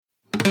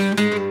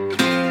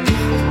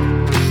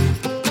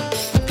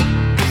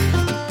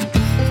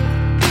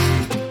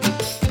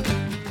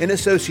In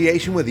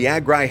association with the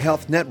Agri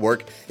Health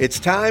Network,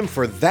 it's time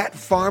for That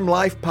Farm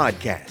Life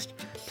podcast,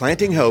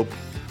 planting hope,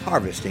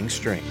 harvesting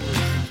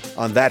strength.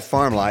 On That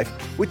Farm Life,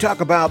 we talk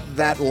about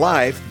that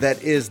life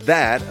that is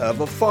that of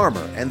a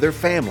farmer and their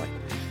family.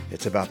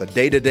 It's about the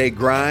day-to-day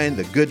grind,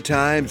 the good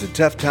times, the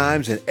tough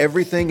times, and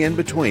everything in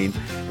between,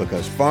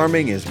 because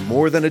farming is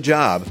more than a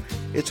job,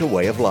 it's a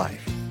way of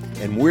life.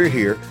 And we're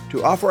here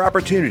to offer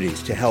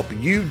opportunities to help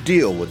you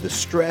deal with the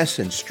stress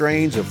and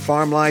strains of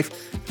farm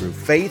life through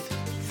faith,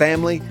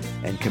 family,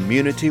 and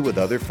community with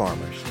other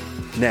farmers.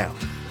 Now,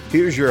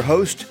 here's your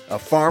host, a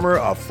farmer,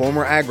 a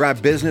former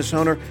agribusiness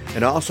owner,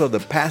 and also the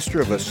pastor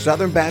of a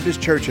Southern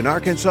Baptist church in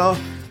Arkansas,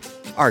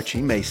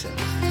 Archie Mason.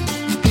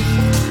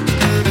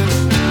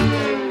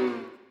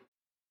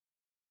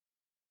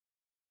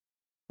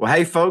 Well,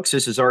 hey, folks,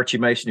 this is Archie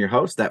Mason, your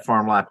host, That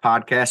Farm Life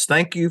Podcast.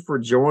 Thank you for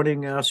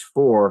joining us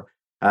for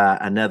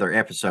another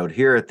episode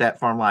here at That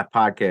Farm Life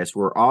Podcast.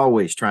 We're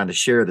always trying to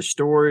share the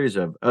stories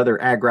of other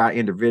agri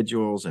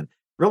individuals and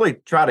really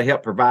try to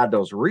help provide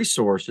those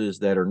resources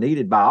that are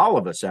needed by all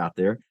of us out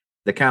there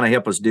that kind of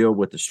help us deal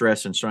with the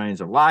stress and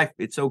strains of life.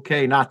 It's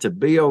okay not to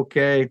be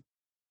okay.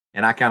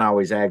 And I kind of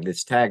always add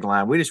this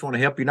tagline, we just want to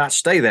help you not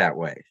stay that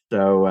way.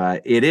 So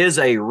it is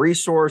a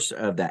resource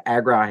of the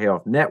Agri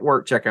Health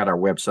Network. Check out our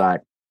website,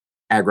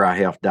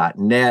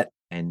 agrihealth.net.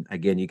 And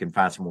again, you can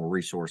find some more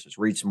resources,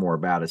 read some more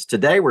about us.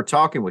 Today, we're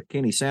talking with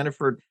Kenny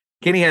Sandiford.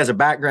 Kenny has a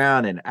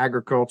background in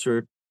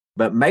agriculture,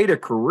 but made a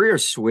career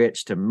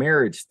switch to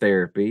marriage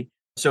therapy.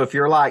 So if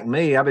you're like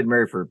me, I've been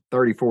married for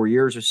 34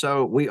 years or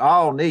so. We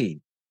all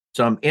need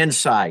some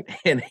insight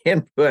and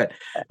input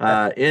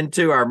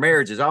into our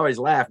marriages. I always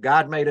laugh.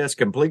 God made us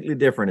completely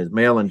different as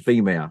male and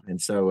female. And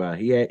so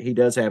he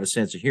does have a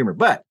sense of humor.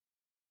 But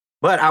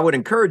I would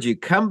encourage you,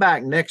 come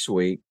back next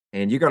week.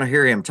 And you're going to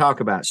hear him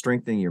talk about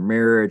strengthening your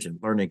marriage and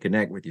learning to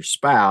connect with your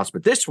spouse.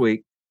 But this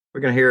week, we're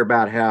going to hear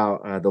about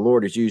how the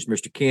Lord has used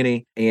Mr.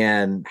 Kenny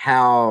and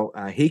how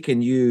he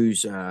can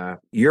use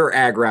your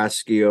agri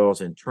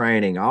skills and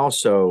training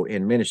also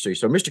in ministry.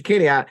 So, Mr.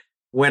 Kenny,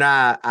 when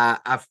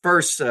I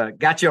first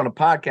got you on a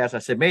podcast, I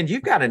said, man,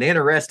 you've got an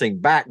interesting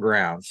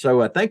background.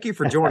 So thank you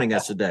for joining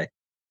us today.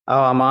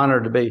 Oh, I'm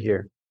honored to be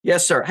here.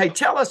 Yes, sir. Hey,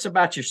 tell us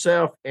about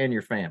yourself and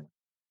your family.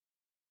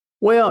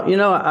 Well,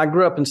 I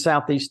grew up in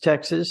Southeast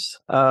Texas,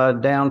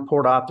 down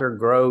Port Arthur,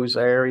 Groves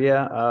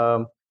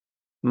area.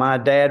 My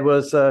dad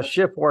was a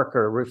shift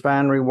worker,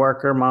 refinery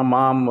worker. My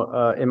mom,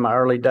 in my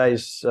early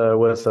days,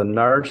 was a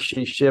nurse.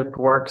 She shift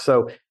worked.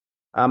 So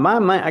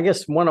I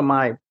guess one of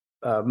my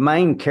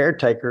main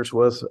caretakers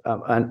was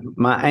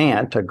my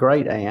aunt, a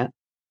great aunt.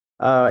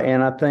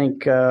 And I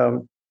think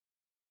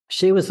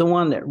she was the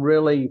one that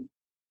really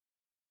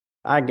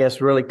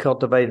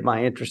cultivated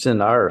my interest in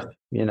the earth,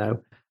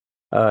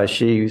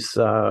 She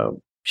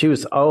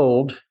was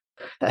old.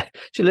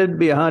 She lived to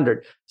be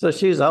 100. So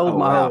she was old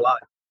my whole life,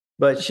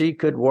 but she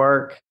could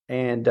work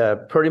and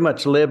pretty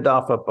much lived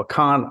off a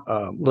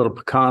little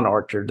pecan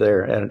orchard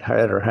there at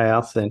her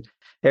house. And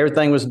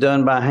everything was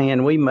done by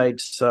hand. We made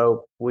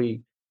soap.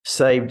 We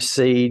saved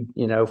seed,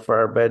 for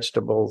our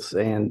vegetables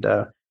and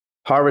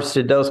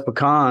harvested those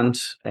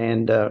pecans.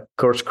 And of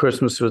course,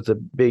 Christmas was a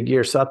big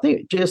year. So I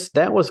think just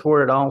that was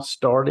where it all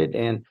started.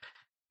 And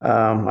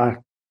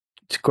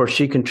of course,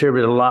 she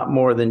contributed a lot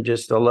more than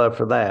just a love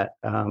for that.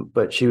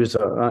 But she was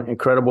an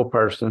incredible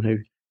person who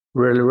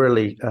really,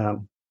 really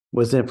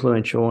was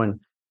influential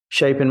in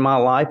shaping my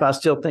life. I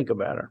still think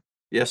about her.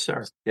 Yes,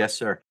 sir. Yes,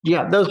 sir.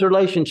 Yeah, those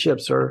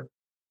relationships are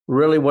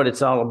really what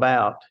it's all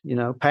about,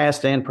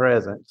 past and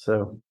present.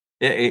 So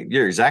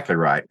you're exactly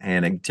right.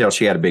 And I can tell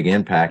she had a big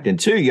impact. And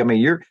two, you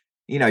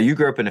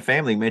grew up in a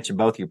family, you mentioned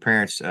both your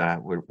parents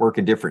would work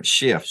in different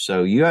shifts.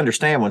 So you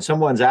understand when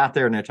someone's out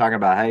there and they're talking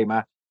about, hey,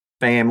 my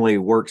family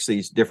works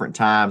these different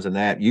times and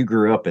that you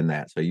grew up in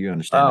that. So you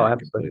understand that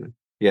absolutely. Completely.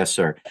 Yes,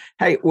 sir.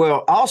 Hey,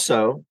 well,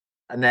 also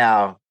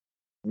now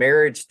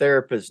marriage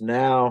therapist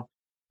now,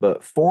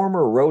 but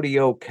former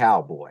rodeo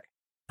cowboy.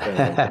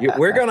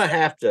 We're going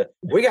to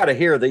we got to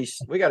hear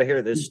these. We got to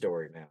hear this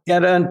story now. Got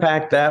to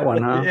unpack that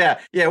one, huh?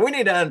 Yeah. We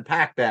need to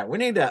unpack that. We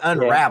need to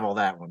unravel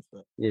that one.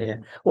 Yeah.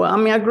 Well,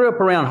 I grew up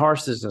around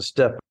horses and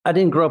stuff. I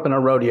didn't grow up in a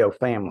rodeo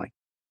family.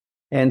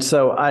 And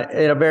so at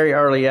a very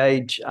early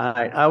age,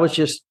 I was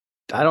just,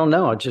 I don't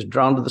know, I was just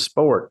drawn to the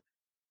sport.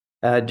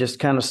 Just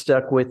kind of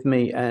stuck with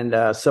me.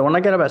 And so when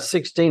I got about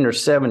 16 or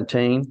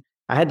 17,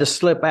 I had to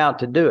slip out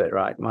to do it,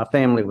 right? My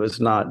family was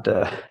not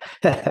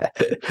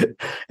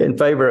in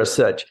favor of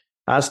such.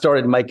 I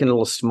started making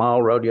little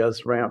small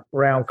rodeos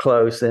round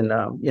close, and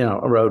I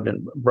rode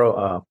in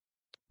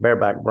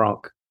bareback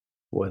bronc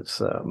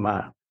was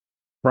my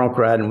bronc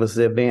riding was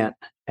the event,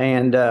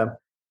 and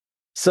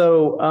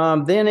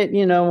so then it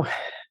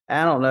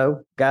I don't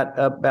know, got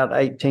up about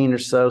 18 or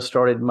so,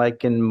 started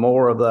making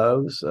more of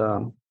those,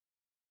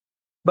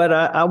 but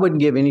I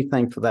wouldn't give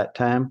anything for that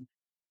time.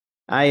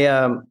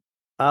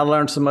 I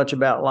learned so much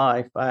about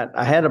life.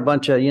 I had a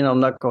bunch of,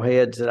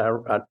 knuckleheads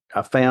that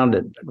I found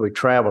that we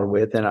traveled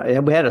with,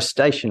 and we had a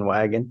station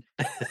wagon.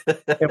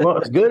 And what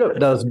was good of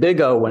those big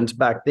old ones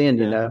back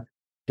then,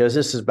 because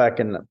this is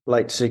back in the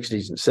late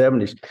 60s and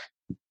 70s.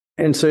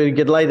 And so you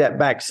could lay that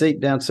back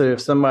seat down. So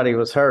if somebody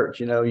was hurt,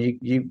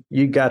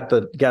 you got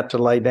to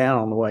lay down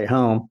on the way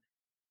home.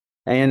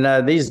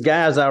 And these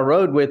guys I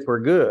rode with were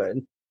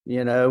good,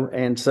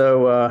 and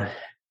so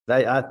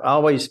I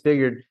always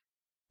figured,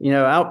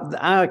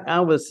 I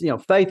was,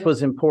 faith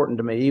was important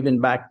to me even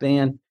back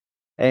then.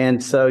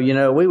 And so,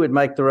 we would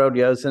make the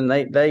rodeos, and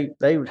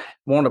they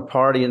want to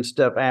party and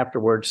stuff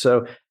afterwards.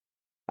 So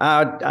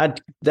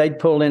they'd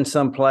pull in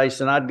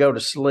someplace and I'd go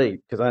to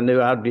sleep because I knew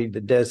I'd be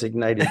the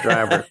designated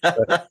driver.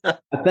 I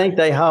think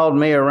they hauled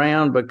me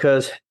around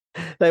because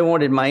they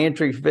wanted my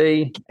entry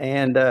fee,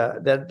 and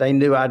that they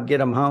knew I'd get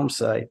them home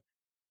safe.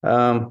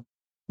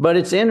 But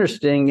it's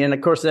interesting. And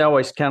of course, they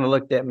always kind of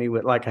looked at me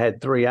with like I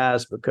had three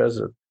eyes because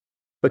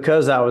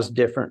I was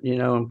different,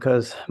 and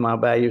because my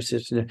value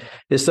system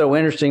is so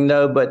interesting,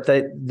 though. But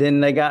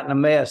then they got in a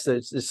mess.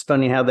 It's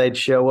funny how they'd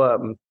show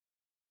up and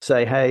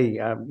say, "Hey,"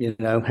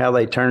 how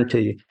they turn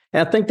to you.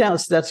 And I think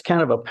that's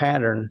kind of a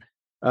pattern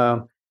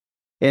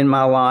in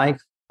my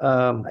life.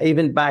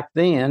 Even back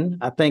then,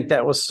 I think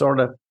that was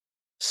sort of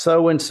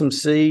sowing some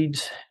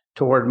seeds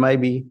toward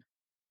maybe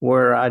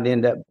where I'd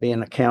end up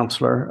being a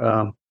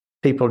counselor.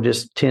 People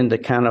just tend to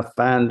kind of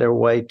find their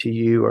way to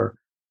you or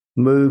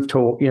move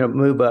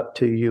up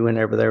to you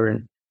whenever they're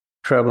in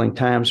troubling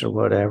times or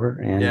whatever.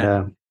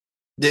 And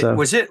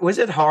was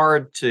it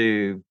hard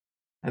to?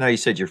 I know you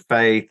said your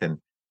faith, and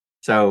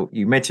so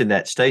you mentioned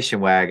that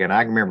station wagon.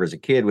 I remember as a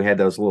kid we had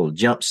those little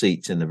jump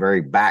seats in the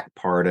very back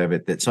part of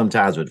it that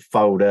sometimes would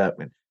fold up,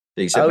 and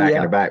so you sit back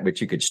in the back,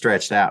 but you could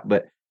stretch it out.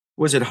 But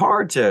was it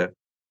hard to,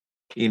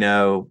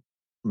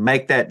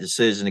 make that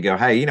decision to go,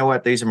 hey, you know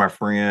what? These are my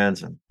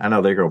friends, and I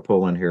know they're going to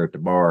pull in here at the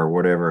bar or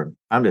whatever. And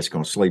I'm just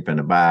going to sleep in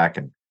the back,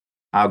 and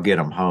I'll get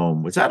them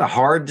home. Was that a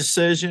hard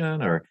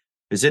decision, or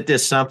is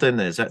that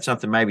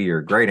something maybe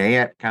your great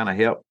aunt kind of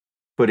helped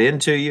put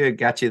into you,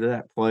 got you to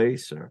that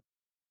place? Or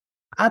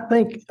I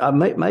think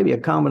maybe a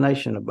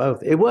combination of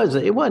both. It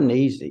wasn't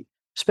easy,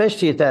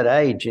 especially at that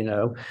age,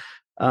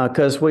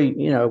 because we,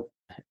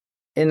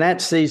 in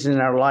that season in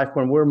our life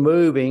when we're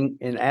moving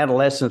in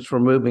adolescence, we're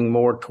moving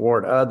more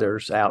toward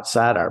others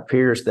outside our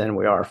peers than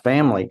we are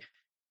family.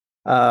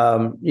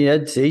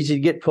 It's easy to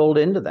get pulled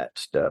into that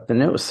stuff.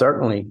 And it was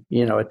certainly,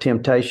 a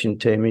temptation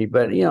to me.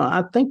 But,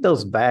 I think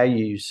those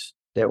values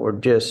that were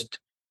just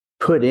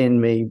put in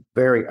me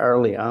very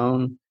early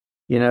on,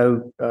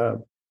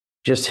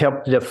 just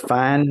helped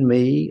define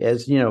me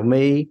as,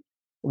 me,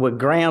 what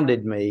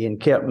grounded me and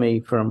kept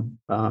me from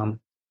going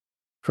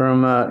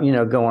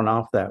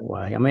off that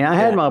way. I mean, I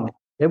had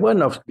it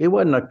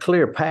wasn't a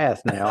clear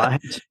path now.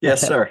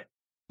 Yes, sir.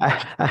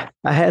 I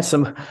had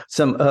some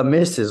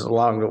misses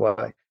along the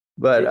way.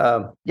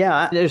 But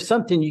there's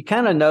something you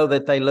kind of know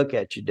that they look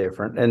at you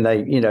different, and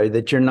they,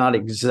 that you're not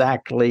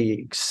exactly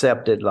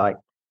accepted.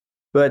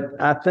 But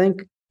I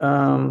think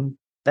that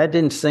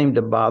didn't seem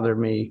to bother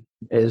me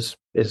as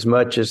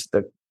much as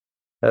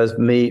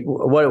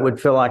what it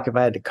would feel like if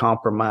I had to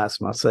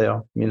compromise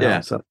myself.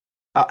 Yeah. So.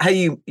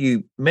 Hey,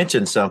 you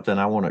mentioned something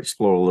I want to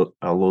explore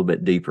a little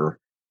bit deeper.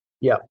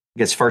 Yeah, I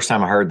guess first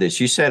time I heard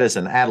this, you said as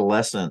an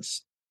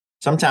adolescence,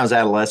 sometimes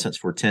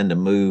adolescents will tend to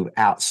move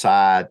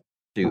outside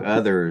to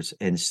others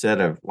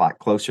instead of like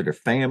closer to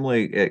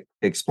family.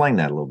 Explain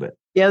that a little bit.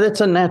 Yeah,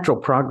 that's a natural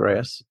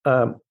progressive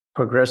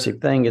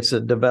thing. It's a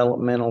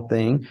developmental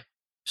thing.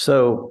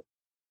 So,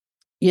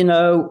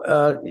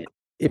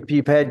 if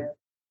you've had,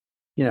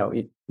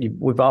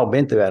 we've all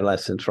been through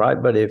adolescence, right?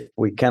 But if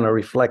we kind of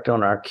reflect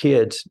on our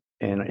kids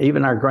and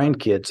even our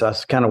grandkids,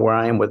 that's kind of where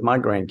I am with my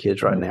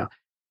grandkids right now.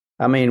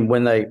 I mean,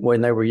 when they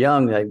were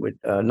young, they would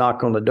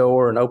knock on the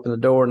door and open the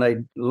door, and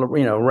they'd,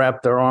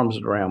 wrap their arms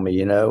around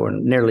me,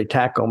 and nearly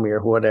tackle me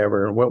or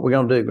whatever. And what we're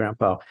going to do,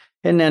 Grandpa?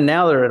 And then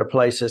now they're at a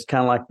place that's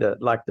kind of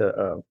like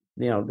the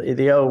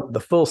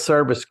full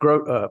service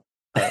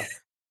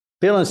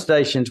filling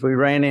stations we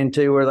ran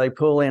into where they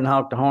pull in,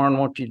 honk the horn,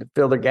 want you to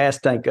fill their gas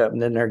tank up,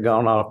 and then they're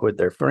gone off with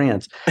their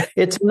friends.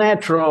 It's a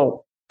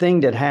natural thing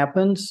that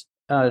happens.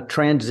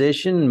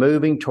 Transition,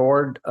 moving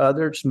toward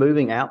others,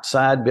 moving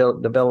outside,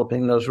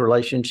 developing those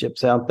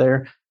relationships out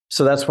there.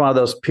 So that's why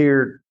those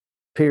peer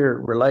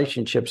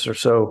relationships are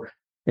so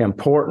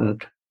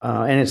important.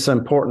 And it's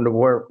important to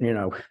work,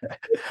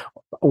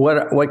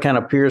 what kind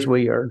of peers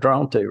we are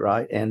drawn to,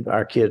 right? And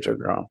our kids are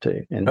drawn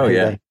to. And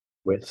Well,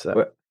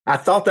 I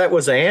thought that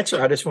was the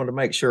answer. I just wanted to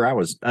make sure I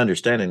was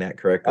understanding that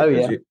correctly. Oh,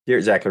 yeah. You're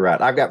exactly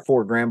right. I've got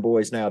 4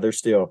 grandboys now. They're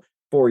still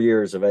 4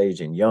 years of age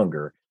and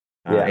younger.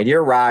 And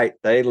you're right.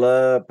 They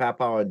love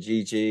Papa and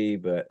Gigi,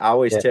 but I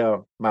always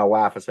tell my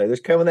wife, I say, there's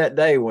coming that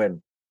day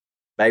when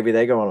maybe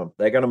they're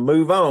gonna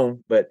move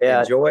on, but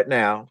enjoy it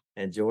now.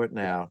 Enjoy it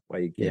now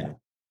while you can. Yeah.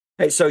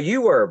 Hey, so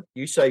you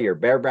say you're a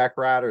bareback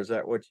rider. Is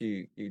that what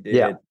you did?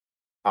 Yeah.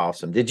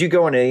 Awesome. Did you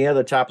go into any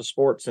other type of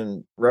sports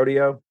in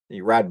rodeo?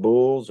 You ride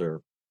bulls or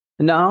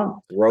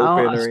no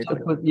roping or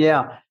anything?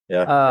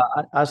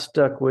 I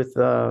stuck with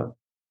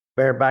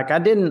bareback. I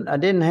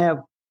didn't have,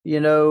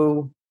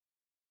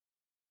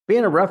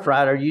 being a Rough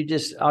Rider,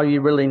 all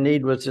you really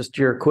need was just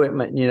your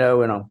equipment,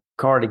 and a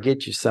car to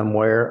get you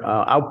somewhere.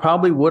 I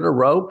probably would have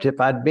roped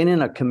if I'd been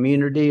in a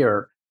community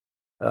or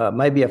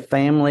maybe a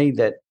family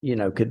that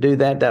could do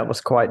that. That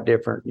was quite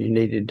different. You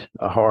needed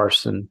a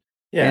horse and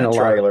a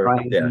trailer,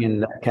 lot of training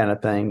and that kind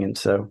of thing. And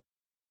so,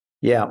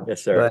 yeah,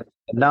 yes, sir. But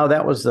no,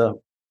 that was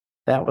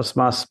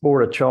my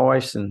sport of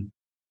choice, and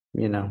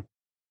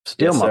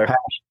still my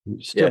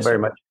passion. Still very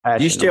much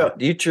passionate.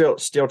 Do you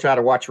still try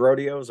to watch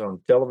rodeos on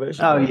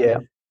television? Oh yeah.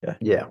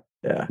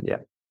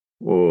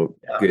 Well,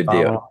 good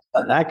deal.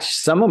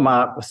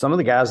 Actually, some of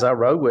the guys I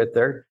rode with,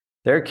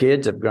 their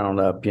kids have grown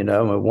up.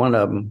 One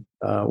of them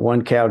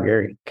won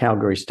Calgary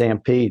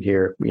Stampede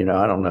here.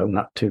 I don't know,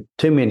 not too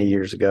many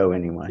years ago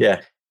anyway.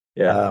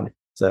 Yeah.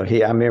 So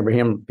I remember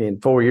him being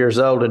 4 years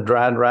old and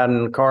riding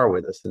in the car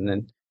with us, and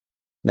then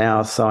now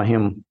I saw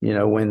him,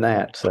 win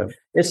that. So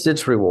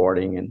it's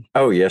rewarding. And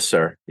oh yes,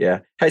 sir. Yeah.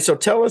 Hey, so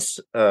tell us,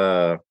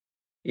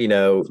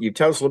 you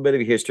tell us a little bit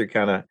of your history,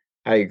 kind of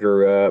how you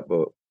grew up,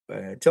 but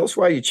tell us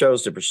why you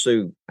chose to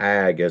pursue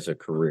ag as a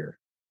career.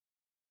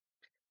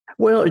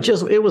 Well,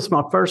 it was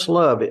my first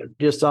love. It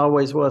just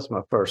always was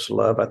my first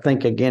love. I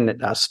think, again,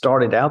 that I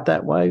started out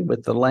that way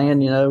with the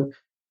land,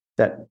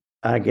 that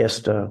I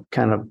guess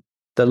kind of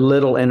the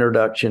little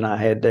introduction I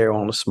had there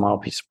on a small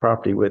piece of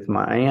property with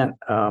my aunt.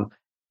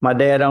 My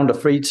dad owned a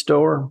feed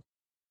store.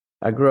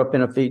 I grew up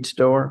in a feed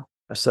store.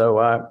 So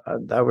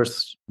I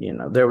was,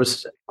 there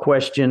was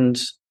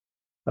questions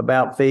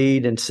about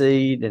feed and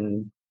seed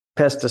and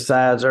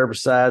pesticides,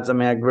 herbicides. I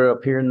mean, I grew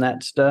up hearing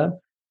that stuff.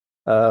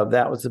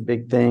 That was a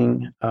big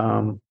thing.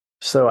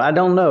 So I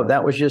don't know.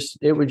 It was just,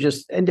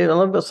 and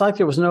it's like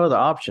there was no other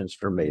options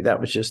for me.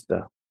 That was just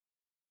the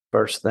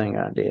first thing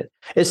I did.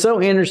 It's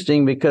so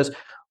interesting because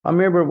I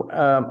remember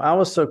I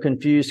was so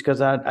confused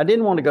because I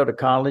didn't want to go to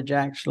college,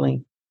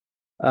 actually.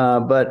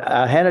 But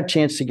I had a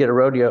chance to get a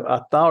rodeo.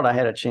 I thought I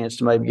had a chance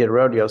to maybe get a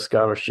rodeo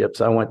scholarship.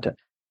 So I went to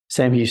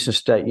Sam Houston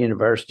State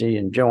University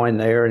and joined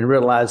there and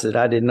realized that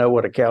I didn't know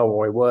what a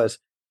cowboy was.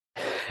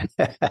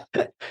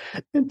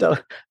 Until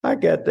I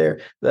got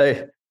there,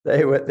 they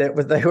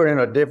were in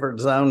a different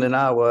zone than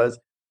I was.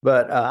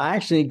 But I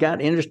actually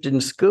got interested in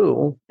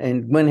school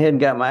and went ahead and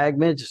got my ag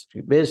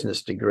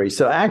business degree.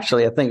 So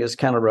actually, I think it's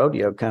kind of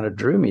rodeo kind of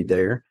drew me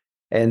there.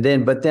 And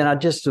then, but then I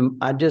just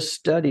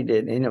studied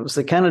it, and it was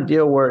the kind of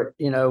deal where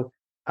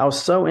I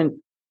was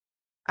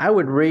I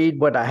would read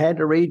what I had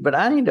to read, but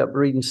I ended up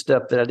reading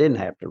stuff that I didn't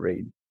have to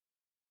read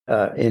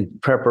in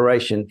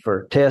preparation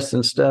for tests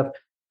and stuff,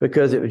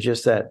 because it was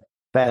just that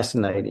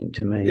fascinating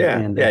to me. Yeah,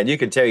 and you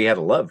can tell you had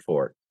a love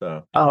for it.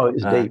 So it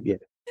was deep, yeah.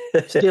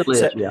 Still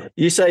is, yeah.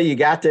 You say you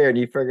got there and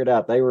you figured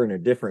out they were in a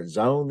different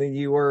zone than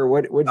you were.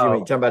 What did you mean?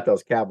 Talking about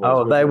those Cowboys?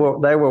 Oh, they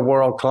were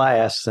world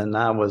class, and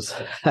I was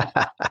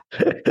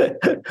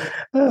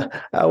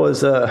I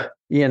was a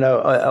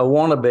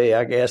wannabe,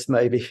 I guess,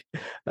 maybe.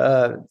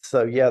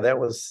 So yeah, it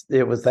was.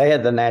 They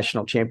had the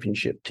national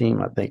championship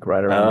team, I think,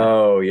 right around.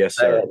 Oh there. Yes,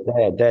 sir.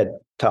 They had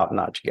top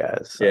notch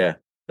guys. So. Yeah,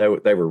 they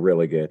were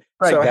really good.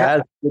 Right, so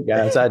good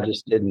guys. I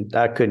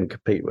couldn't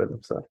compete with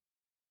them. So.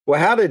 Well,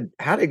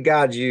 how did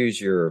God use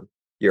your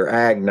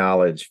ag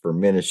knowledge for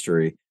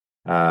ministry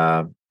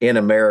in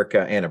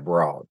America and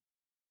abroad?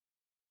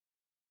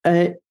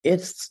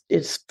 It's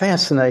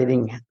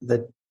fascinating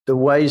the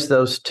ways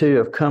those two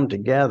have come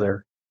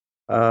together.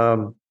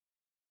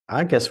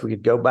 I guess we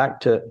could go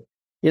back to,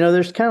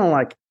 there's kind of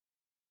like,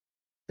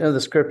 the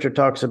scripture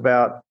talks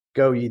about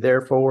 "Go ye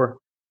therefore,"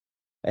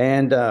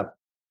 and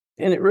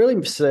it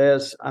really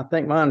says, I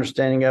think my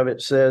understanding of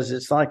it says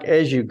it's like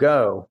as you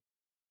go.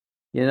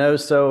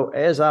 So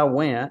as I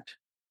went,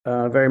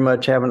 very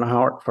much having a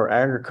heart for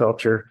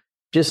agriculture,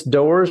 just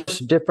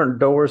different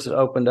doors that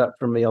opened up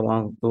for me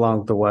along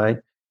the way.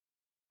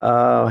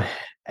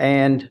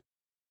 And,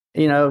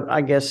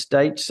 I guess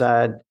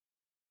stateside,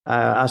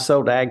 I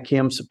sold ag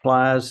chem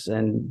supplies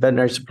and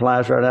veterinary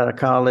supplies right out of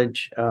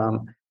college.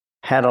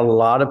 Had a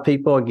lot of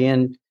people,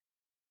 again,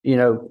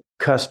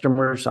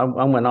 customers. I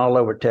went all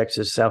over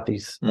Texas,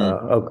 Southeast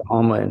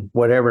Oklahoma, and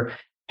whatever.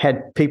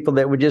 Had people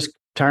that would just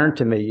turn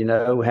to me,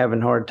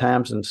 having hard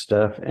times and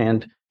stuff.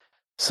 And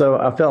so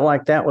I felt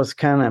like that was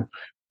kind of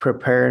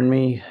preparing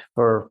me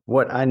for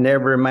what I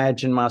never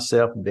imagined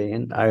myself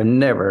being. I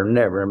never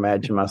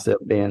imagined myself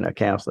being a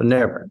counselor.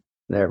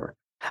 Never.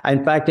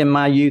 In fact, in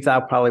my youth, I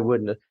probably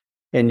wouldn't have,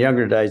 in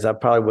younger days, I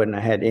probably wouldn't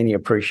have had any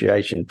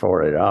appreciation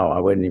for it at all. I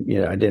wouldn't,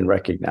 I didn't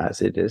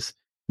recognize it as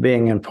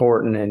being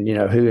important, and,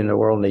 who in the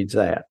world needs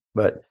that?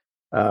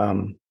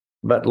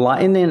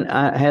 And then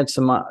I had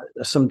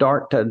some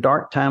dark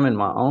time in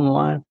my own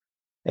life,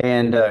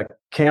 and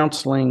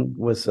counseling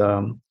was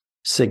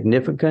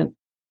significant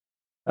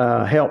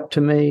help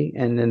to me,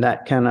 and then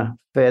that kind of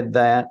fed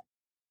that.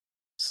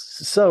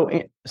 So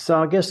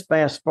I guess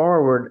fast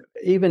forward,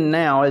 even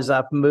now as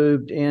I've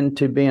moved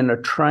into being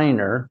a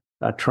trainer,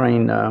 I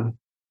train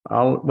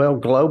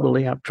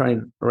globally. I've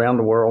trained around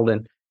the world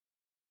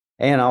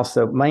and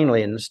also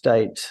mainly in the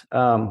States.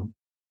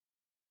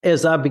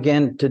 As I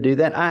began to do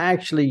that, I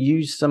actually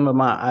use some of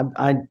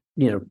I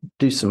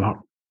do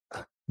some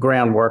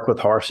groundwork with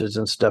horses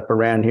and stuff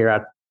around here. I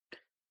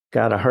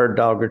got a herd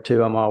dog or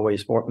two I'm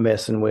always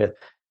messing with.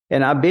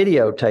 And I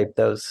videotape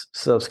those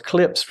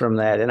clips from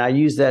that. And I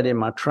use that in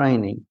my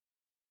training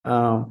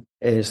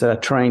as I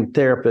train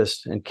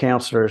therapists and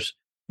counselors,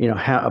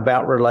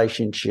 about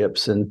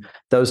relationships and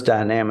those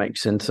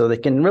dynamics. And so they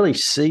can really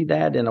see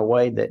that in a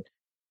way that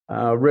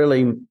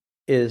really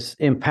is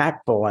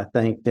impactful, I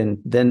think,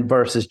 than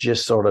versus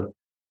just sort of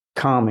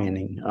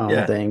commenting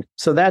on things.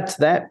 So that's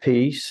that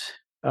piece.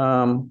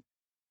 And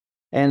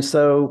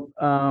so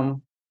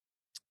now,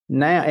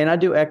 and I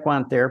do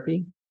equine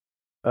therapy.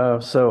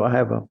 So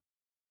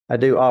I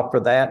do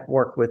offer that,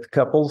 work with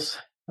couples,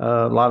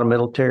 a lot of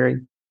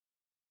military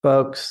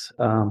folks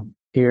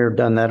here,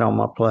 done that on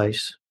my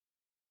place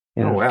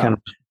in a kind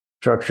of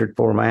structured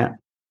format.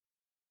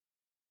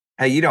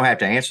 Hey, you don't have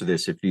to answer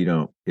this if you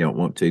don't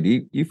want to.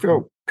 Do you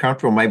feel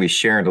comfortable maybe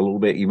sharing a little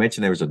bit? You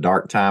mentioned there was a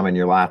dark time in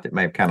your life that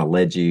may have kind of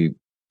led you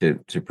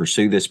to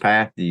pursue this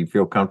path. Do you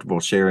feel comfortable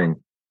sharing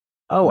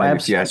a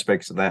few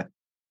aspects of that?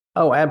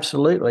 Oh,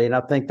 absolutely. And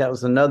I think that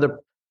was another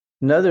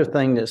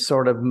thing that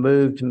sort of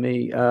moved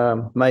me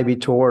maybe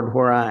toward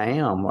where I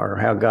am, or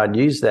how God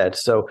used that.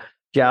 So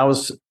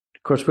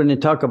of course, when you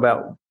talk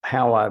about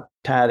how I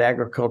tied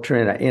agriculture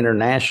in an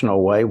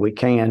international way, we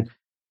can,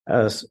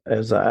 as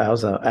I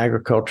was an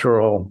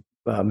agricultural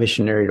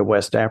missionary to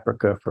West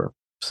Africa for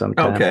some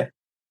time. Okay.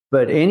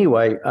 But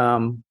anyway,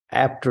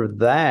 after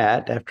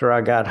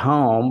I got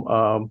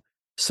home,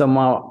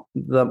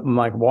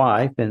 my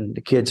wife and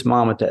the kid's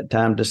mom at that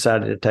time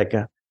decided to take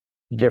a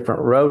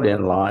different road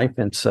in life.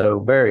 And so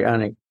very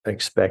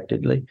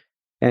unexpectedly.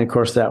 And of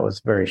course, that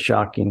was very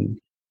shocking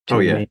to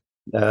me,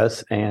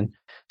 us. And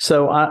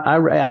so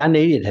I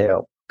needed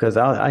help because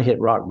I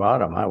hit rock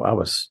bottom.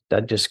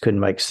 I just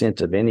couldn't make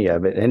sense of any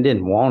of it and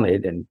didn't want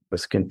it and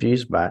was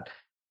confused by it.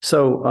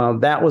 So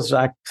that was,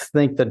 I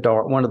think,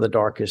 one of the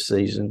darkest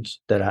seasons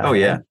that I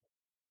had.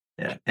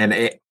 Yeah.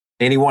 And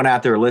anyone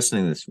out there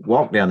listening that's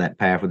walked down that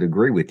path would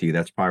agree with you.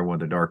 That's probably one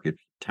of the darkest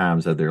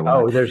times of their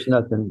life. Oh, there's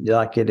nothing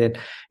like it.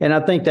 And I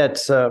think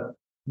that's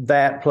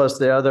that plus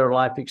the other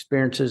life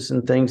experiences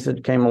and things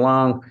that came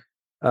along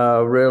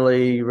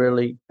really,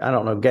 really, I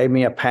don't know, gave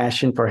me a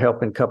passion for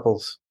helping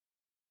couples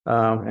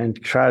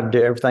and tried to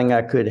do everything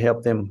I could to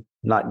help them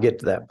not get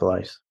to that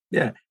place.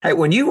 Yeah. Hey,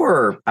 when you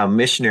were a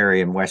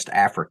missionary in West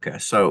Africa,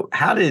 so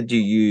how did you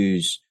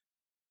use,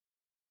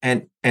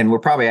 and we're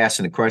probably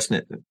asking a question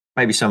that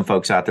maybe some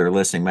folks out there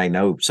listening may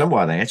know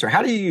somewhat the answer.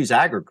 How do you use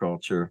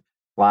agriculture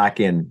like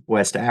in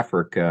West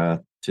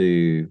Africa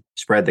to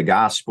spread the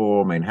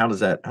gospel? I mean, how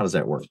does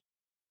that work?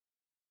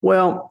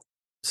 Well,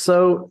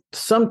 so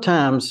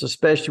sometimes,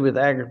 especially with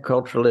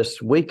agriculturalists,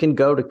 we can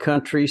go to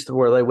countries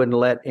where they wouldn't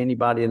let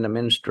anybody in the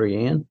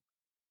ministry in.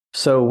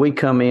 So we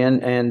come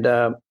in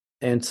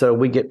and so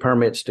we get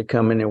permits to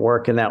come in and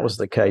work. And that was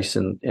the case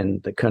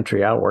in the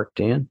country I worked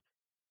in.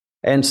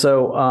 And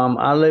so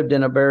I lived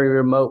in a very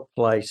remote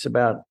place,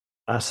 about,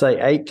 I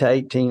say 8 to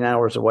 18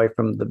 hours away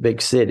from the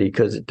big city,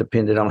 because it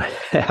depended on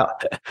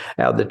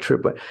how the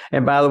trip went.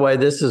 And by the way,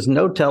 this is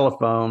no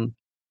telephone.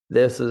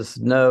 This is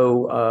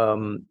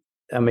no,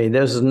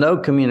 this is no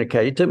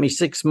communication. It took me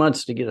 6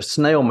 months to get a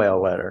snail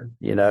mail letter,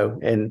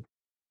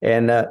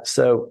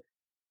 so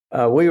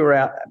we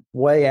were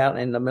way out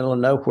in the middle of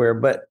nowhere.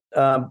 But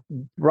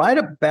right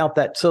about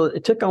that, so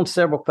it took on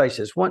several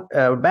phases. One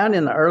about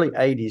in the early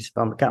 80s, if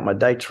I got my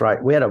dates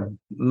right, we had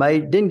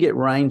didn't get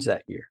rains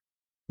that year.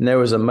 And there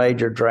was a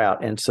major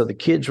drought. And so the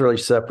kids really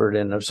suffered,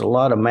 and there's a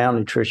lot of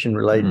malnutrition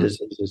related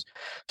diseases.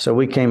 So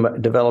we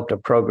developed a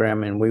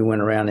program, and we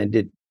went around and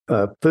did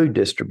food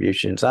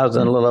distributions. I was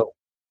in a little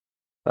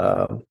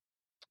 4x4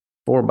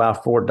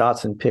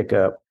 Datsun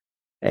pickup,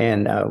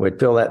 and we'd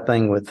fill that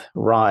thing with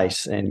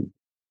rice and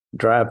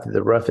drive through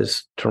the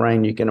roughest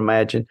terrain you can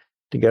imagine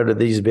to go to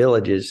these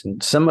villages.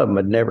 And some of them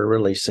had never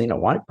really seen a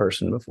white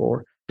person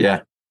before. Yeah.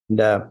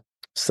 And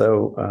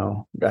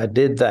so I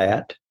did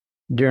that.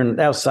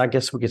 I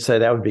guess we could say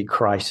that would be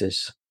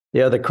crisis.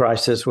 The other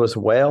crisis was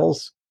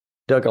wells.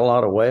 Dug a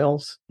lot of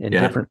wells in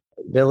different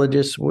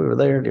villages. We were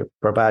there to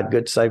provide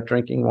good, safe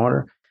drinking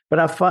water. But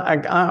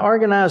I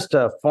organized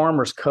a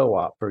farmers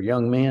co-op for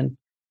young men,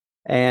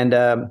 and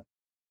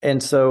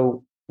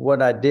so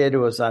what I did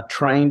was I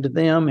trained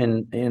them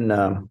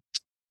in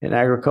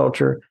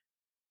agriculture,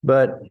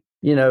 but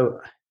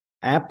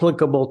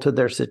applicable to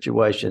their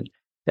situation.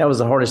 That was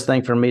the hardest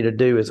thing for me to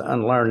do, is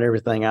unlearn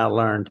everything I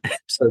learned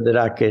so that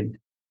I could,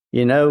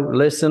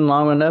 listen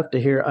long enough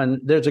to hear. And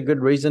there's a good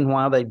reason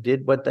why they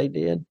did what they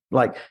did.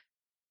 Like,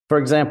 for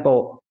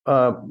example,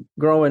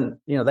 growing,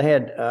 they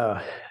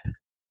had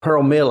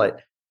pearl millet.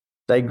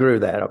 They grew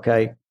that,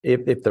 okay?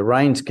 If the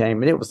rains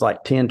came, and it was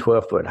like 10,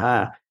 12 foot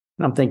high.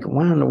 And I'm thinking,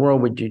 why in the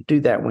world would you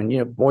do that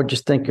when, boy,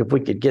 just think if we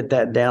could get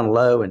that down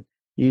low and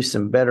use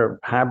some better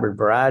hybrid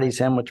varieties,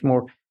 how much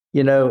more,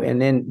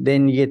 and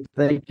then you get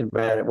thinking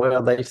about it.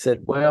 Well, they said,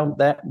 well,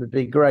 that would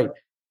be great.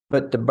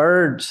 But the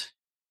birds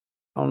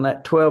on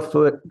that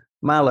 12-foot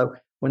milo,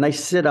 when they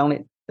sit on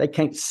it, they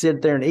can't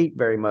sit there and eat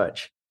very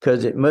much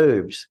because it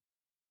moves.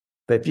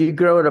 But if you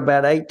grow it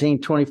about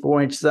 18,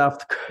 24 inches off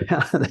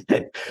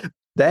the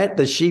ground,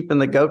 the sheep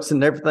and the goats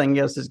and everything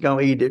else is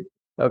going to eat it.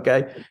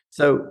 Okay.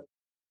 So,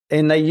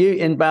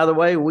 and by the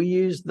way, we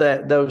use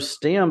those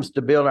stems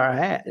to build our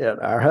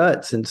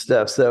huts and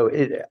stuff. So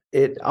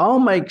it all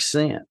makes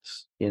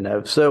sense,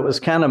 So it was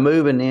kind of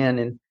moving in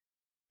and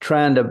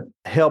trying to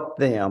help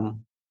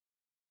them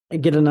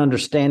get an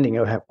understanding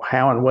of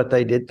how and what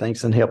they did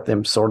things and help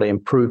them sort of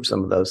improve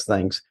some of those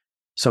things,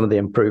 some of the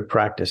improved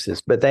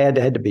practices. But they had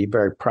to be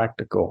very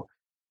practical,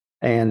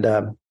 and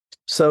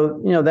so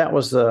that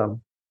was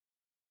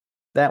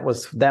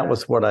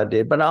what I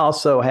did. But I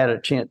also had a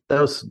chance.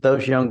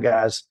 Those young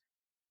guys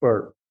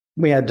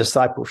we had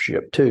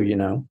discipleship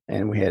too,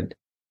 and we had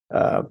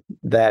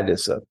that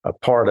as a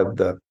part of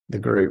the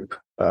group.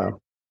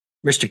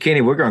 Mr.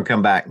 Kenny, we're going to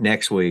come back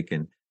next week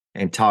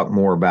and talk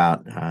more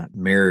about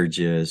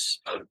marriages.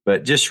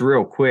 But just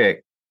real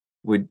quick,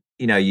 you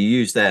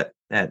use that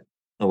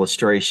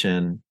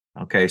illustration.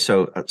 Okay,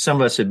 so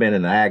some of us have been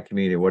in the ag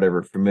community or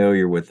whatever,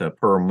 familiar with a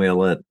pearl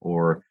millet,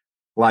 or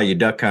a lot of you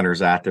duck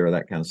hunters out there,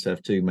 that kind of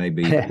stuff too,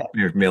 maybe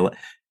millet.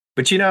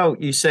 But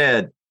you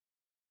said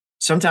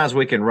sometimes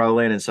we can roll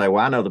in and say,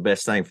 well, I know the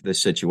best thing for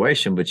this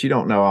situation, but you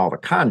don't know all the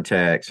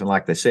context. And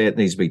like they say, it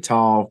needs to be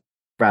tall,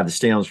 provide the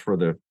stems for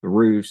the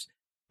roofs.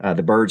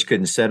 The birds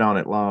couldn't sit on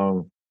it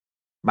long.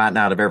 Might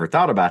not have ever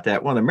thought about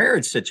that. Well, the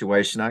marriage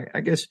situation,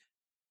 I guess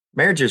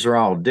marriages are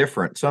all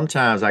different.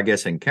 Sometimes, I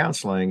guess, in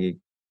counseling,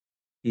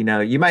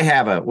 you may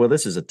have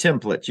this is a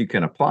template you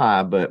can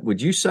apply, but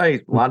would you say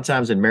a lot of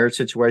times in marriage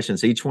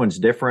situations, each one's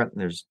different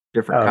and there's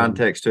different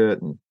context to it?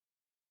 And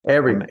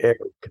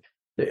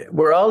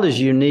we're all as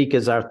unique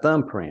as our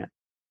thumbprint.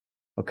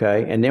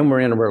 Okay. And then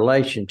we're in a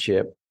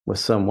relationship with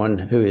someone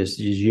who is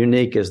as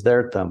unique as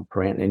their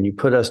thumbprint, and you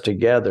put us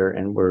together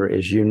and we're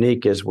as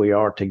unique as we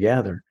are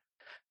together.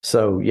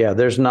 So yeah,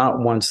 there's not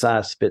one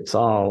size fits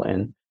all.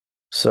 And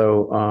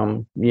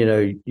so,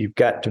 you've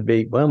got to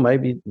be, well,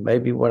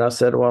 maybe what I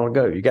said a while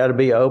ago, you got to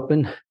be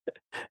open.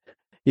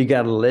 You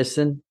got to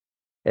listen.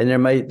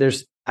 And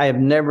I have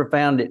never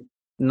found it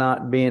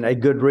not being a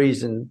good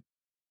reason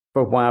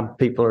for why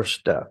people are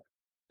stuck.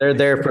 They're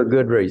there for a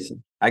good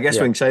reason. I guess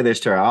we can say this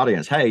to our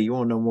audience. Hey, you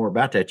want to know more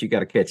about that? You got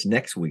to catch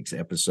next week's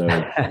episode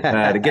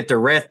to get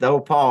the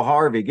old Paul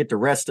Harvey, get the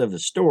rest of the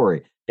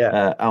story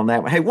on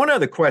that one. Hey, one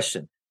other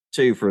question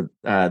too for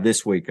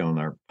this week on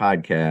our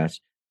podcast.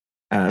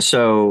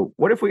 So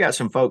what if we got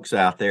some folks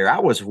out there? I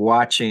was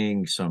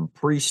watching some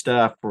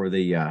pre-stuff for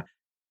the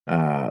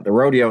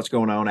rodeo that's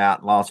going on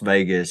out in Las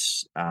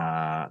Vegas.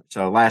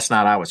 So last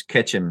night I was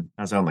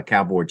on the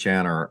Cowboy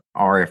Channel or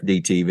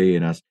RFD TV,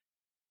 and I was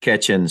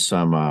catching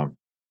some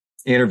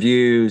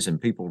interviews and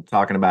people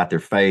talking about their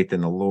faith in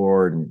the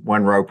Lord. And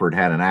one roper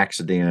had an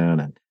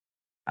accident.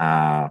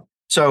 And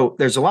so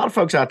there's a lot of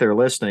folks out there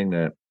listening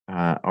that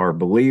are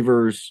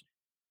believers,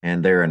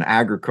 and they're in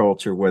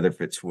agriculture, whether if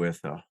it's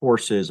with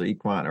horses or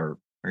equine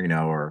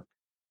or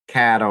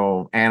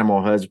cattle,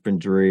 animal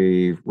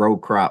husbandry, row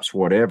crops,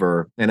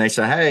 whatever. And they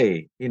say,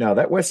 hey,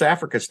 that West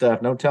Africa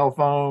stuff, no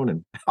telephone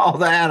and all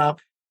that. I'm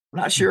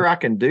not sure I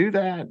can do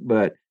that.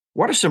 But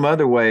what are some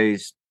other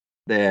ways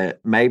that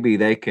maybe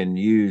they can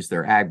use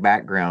their ag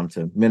background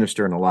to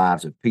minister in the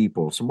lives of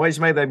people? Some ways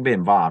maybe they can be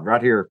involved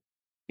right here,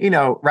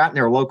 right in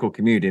their local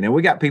community. Now,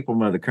 we got people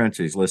from other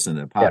countries listening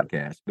to the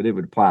podcast, but it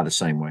would apply the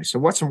same way. So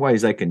what's some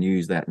ways they can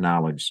use that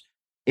knowledge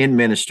in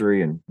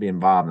ministry and be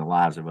involved in the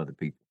lives of other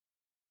people?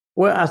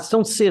 Well, I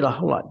don't see it a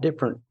whole lot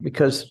different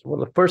because,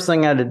 the first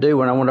thing I had to do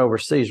when I went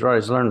overseas, right,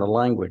 is learn the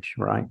language,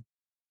 right,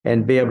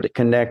 and be able to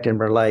connect and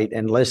relate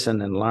and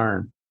listen and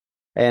learn.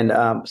 And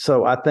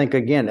so I think,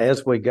 again,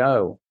 as we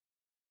go,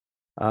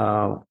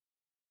 as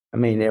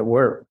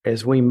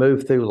we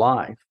move through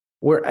life,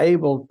 we're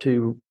able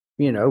to,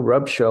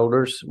 rub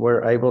shoulders.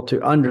 We're able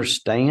to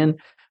understand.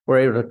 We're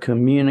able to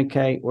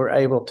communicate. We're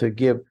able to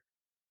give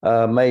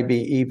maybe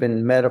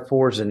even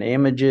metaphors and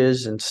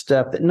images and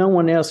stuff that no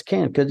one else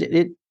can, because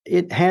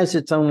it has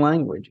its own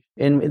language,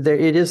 and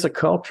it is a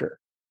culture.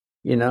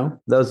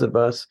 Those of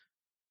us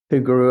who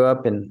grew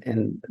up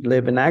and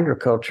live in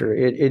agriculture,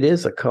 it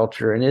is a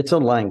culture and it's a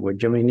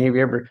language. I mean,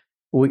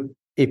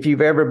 if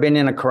you've ever been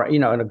in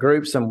a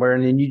group somewhere,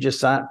 and then you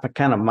just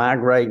kind of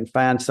migrate and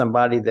find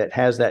somebody that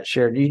has that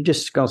shared, you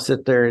just gonna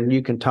sit there and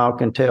you can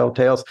talk and tell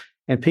tales,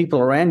 and people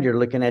around you are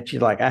looking at you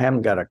like, I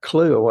haven't got a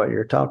clue of what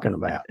you're talking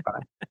about.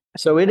 Right?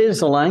 So it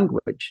is a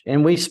language,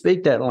 and we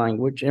speak that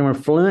language, and we're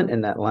fluent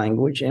in that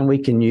language, and we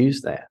can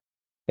use that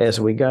as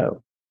we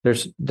go.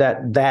 There's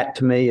that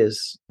to me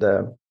is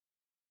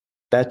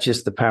that's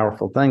just the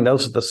powerful thing.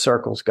 Those are the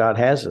circles God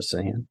has us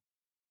in,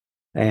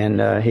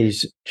 and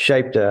He's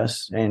shaped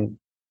us, and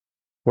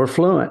we're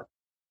fluent.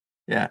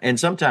 Yeah, and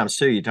sometimes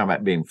too, you talk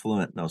about being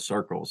fluent in those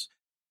circles.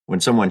 When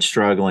someone's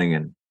struggling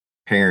in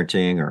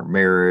parenting or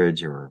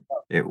marriage or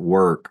at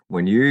work,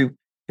 when you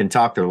can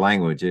talk their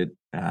language, it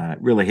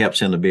really helps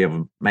them to be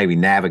able to maybe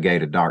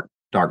navigate a dark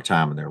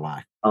time in their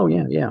life. Oh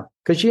yeah,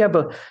 because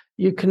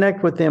you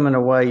connect with them in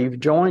a way, you've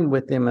joined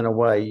with them in a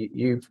way,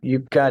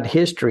 you've got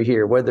history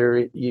here,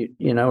 whether you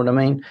know what I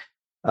mean.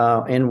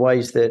 in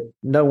ways that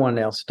no one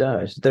else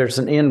does. There's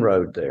an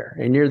inroad there,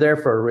 and you're there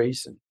for a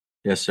reason.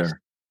 Yes, sir.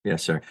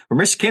 Yes, sir. Well,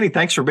 Mr. Kinney,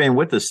 thanks for being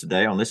with us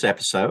today on this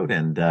episode.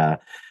 And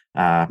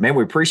man,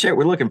 we appreciate it.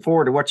 We're looking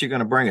forward to what you're going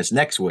to bring us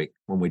next week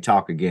when we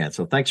talk again.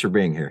 So thanks for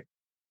being here.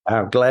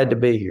 I'm glad to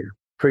be here.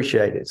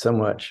 Appreciate it so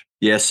much.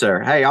 Yes,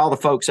 sir. Hey, all the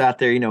folks out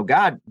there,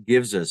 God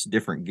gives us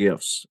different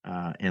gifts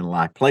in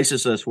life,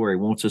 places us where he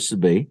wants us to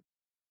be.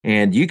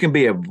 And you can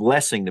be a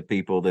blessing to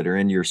people that are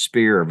in your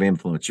sphere of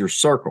influence, your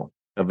circle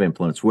of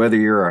influence, whether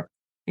you're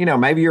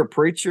maybe you're a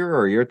preacher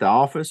or you're at the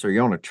office or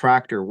you're on a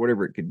tractor or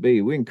whatever it could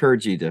be. We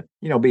encourage you to,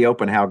 be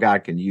open how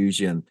God can use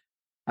you. And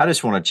I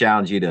just want to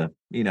challenge you to,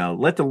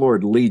 let the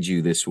Lord lead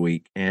you this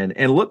week and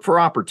look for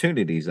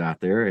opportunities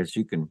out there as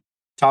you can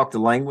talk the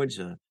language,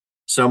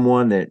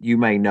 someone that you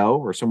may know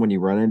or someone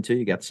you run into,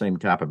 you got the same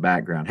type of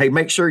background. Hey,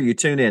 make sure you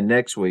tune in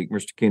next week.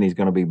 Mr. Kinney's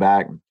going to be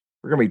back.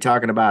 We're going to be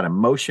talking about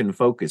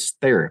emotion-focused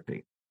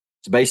therapy.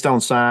 It's based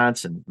on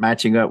science and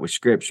matching up with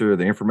scripture.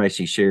 The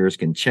information he shares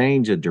can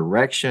change the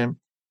direction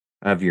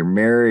of your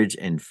marriage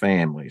and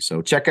family.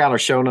 So check out our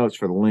show notes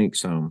for the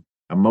links on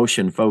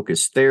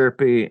emotion-focused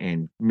therapy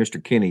and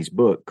Mr. Kinney's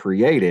book,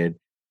 Created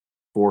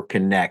for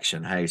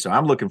Connection. Hey, so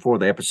I'm looking forward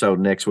to the episode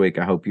next week.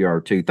 I hope you are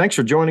too. Thanks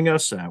for joining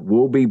us.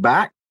 We'll be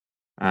back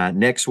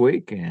next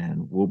week,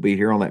 and we'll be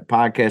here on that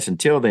podcast.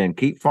 Until then,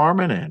 keep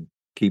farming and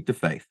keep the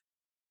faith.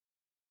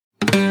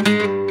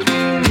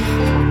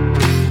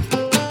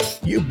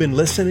 You've been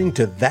listening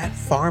to That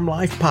Farm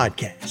Life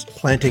Podcast,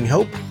 Planting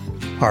Hope,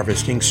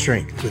 Harvesting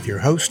Strength, with your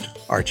host,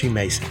 Archie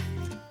Mason.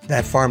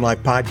 That Farm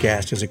Life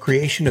Podcast is a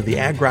creation of the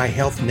Agri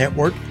Health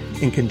Network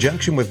in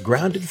conjunction with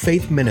Grounded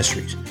Faith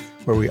Ministries,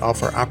 where we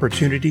offer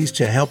opportunities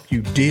to help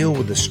you deal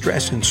with the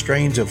stress and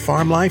strains of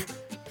farm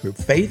life through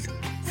faith,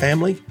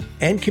 family,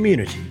 and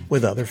community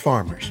with other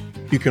farmers.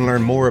 You can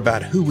learn more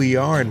about who we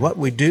are and what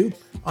we do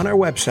on our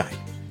website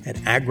at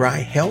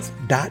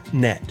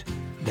agrihealth.net.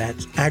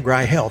 That's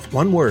agrihealth,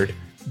 one word,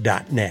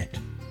 .net.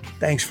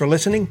 Thanks for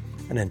listening,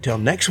 and until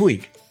next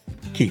week,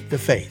 keep the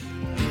faith.